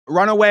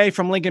Runaway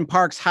from Linkin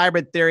Park's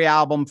Hybrid Theory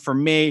album. For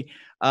me,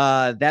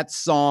 that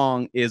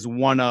song is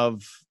one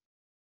of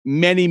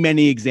many,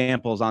 many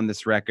examples on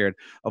this record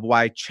of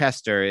why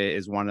Chester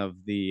is one of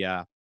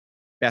the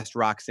best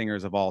rock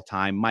singers of all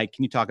time. Mike,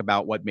 can you talk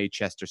about what made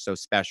Chester so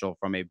special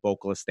from a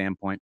vocalist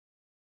standpoint?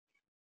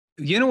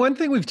 You know, one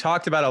thing we've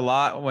talked about a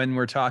lot when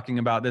we're talking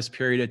about this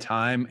period of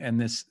time and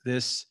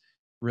this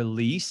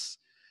release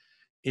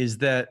is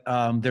that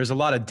there's a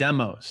lot of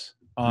demos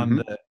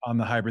on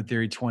the Hybrid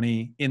Theory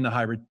 20 in the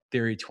Hybrid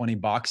Theory 20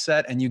 box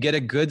set, and you get a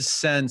good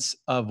sense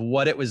of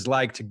what it was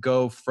like to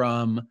go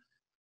from.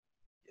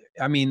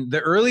 I mean, the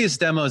earliest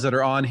demos that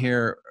are on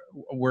here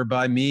were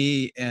by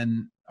me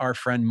and our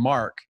friend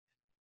Mark,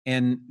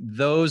 and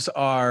those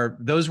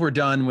were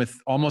done with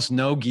almost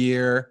no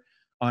gear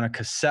on a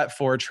cassette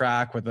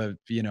 4-track with a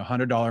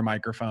 $100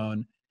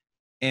 microphone.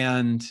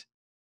 And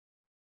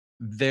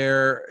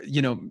they're,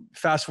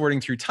 fast forwarding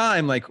through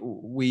time, like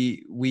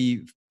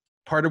we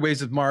parted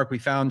ways with Mark, we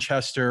found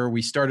Chester,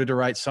 we started to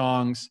write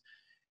songs,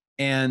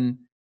 and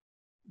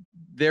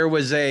there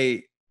was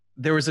a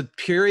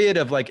period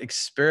of like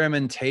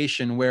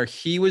experimentation where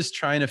he was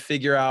trying to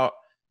figure out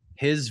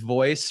his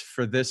voice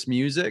for this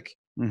music.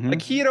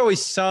 Like he had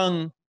always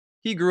sung,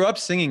 he grew up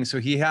singing, so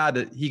he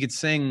could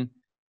sing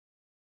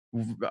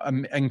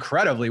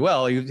incredibly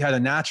well. He had a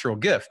natural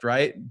gift,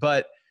 right?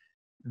 But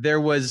there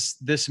was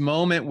this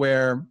moment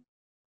where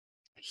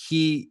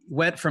he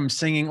went from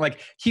singing,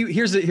 like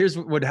here's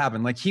what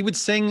happened. Like he would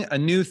sing a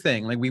new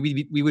thing, like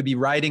we would be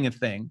writing a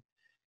thing,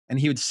 and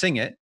he would sing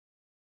it,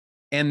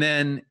 and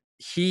then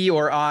he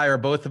or I or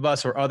both of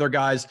us or other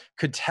guys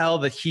could tell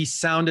that he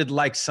sounded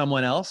like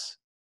someone else.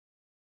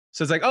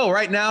 So it's like, oh,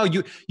 right now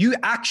you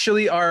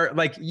actually are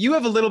like, you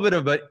have a little bit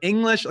of an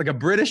English, like a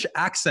British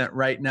accent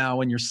right now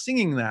when you're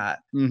singing that.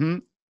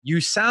 You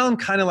sound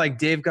kind of like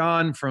Dave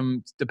Gahan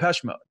from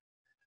Depeche Mode,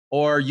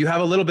 or you have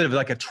a little bit of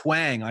like a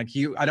twang, like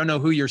I don't know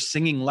who you're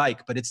singing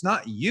like, but it's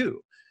not you.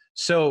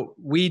 So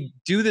we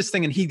do this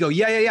thing and he'd go,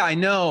 yeah, I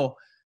know.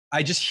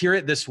 I just hear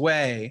it this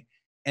way.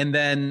 And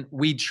then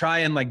we try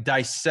and like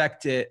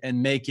dissect it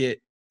and make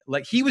it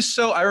like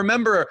I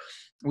remember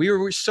we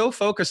were so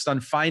focused on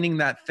finding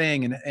that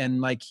thing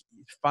and like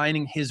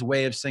finding his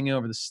way of singing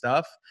over the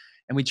stuff.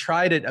 And we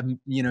tried it, as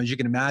you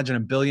can imagine, a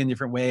billion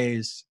different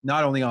ways,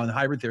 not only on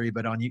Hybrid Theory,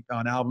 but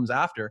on albums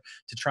after,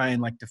 to try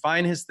and like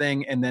define his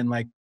thing and then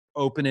like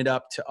open it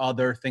up to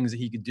other things that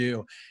he could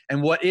do.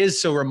 And what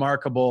is so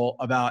remarkable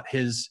about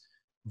his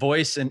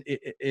voice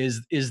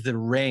is the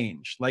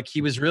range. Like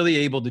he was really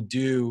able to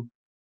do,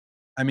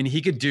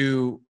 he could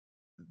do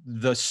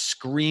the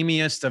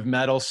screamiest of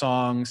metal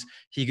songs.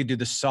 He could do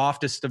the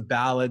softest of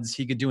ballads.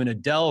 He could do an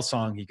Adele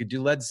song. He could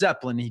do Led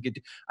Zeppelin.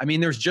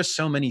 There's just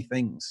so many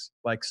things,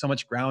 like so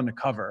much ground to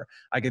cover.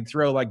 I could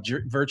throw like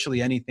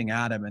virtually anything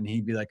at him and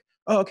he'd be like,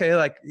 oh, okay.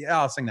 Like, yeah,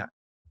 I'll sing that.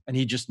 And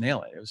he'd just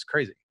nail it. It was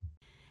crazy.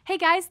 Hey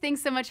guys,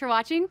 thanks so much for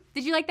watching.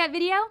 Did you like that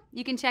video?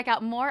 You can check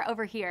out more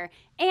over here.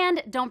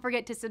 And don't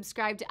forget to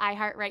subscribe to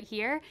iHeart right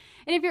here.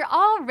 And if you're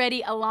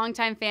already a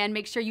longtime fan,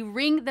 make sure you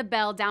ring the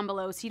bell down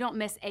below so you don't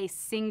miss a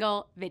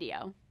single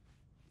video.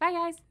 Bye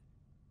guys.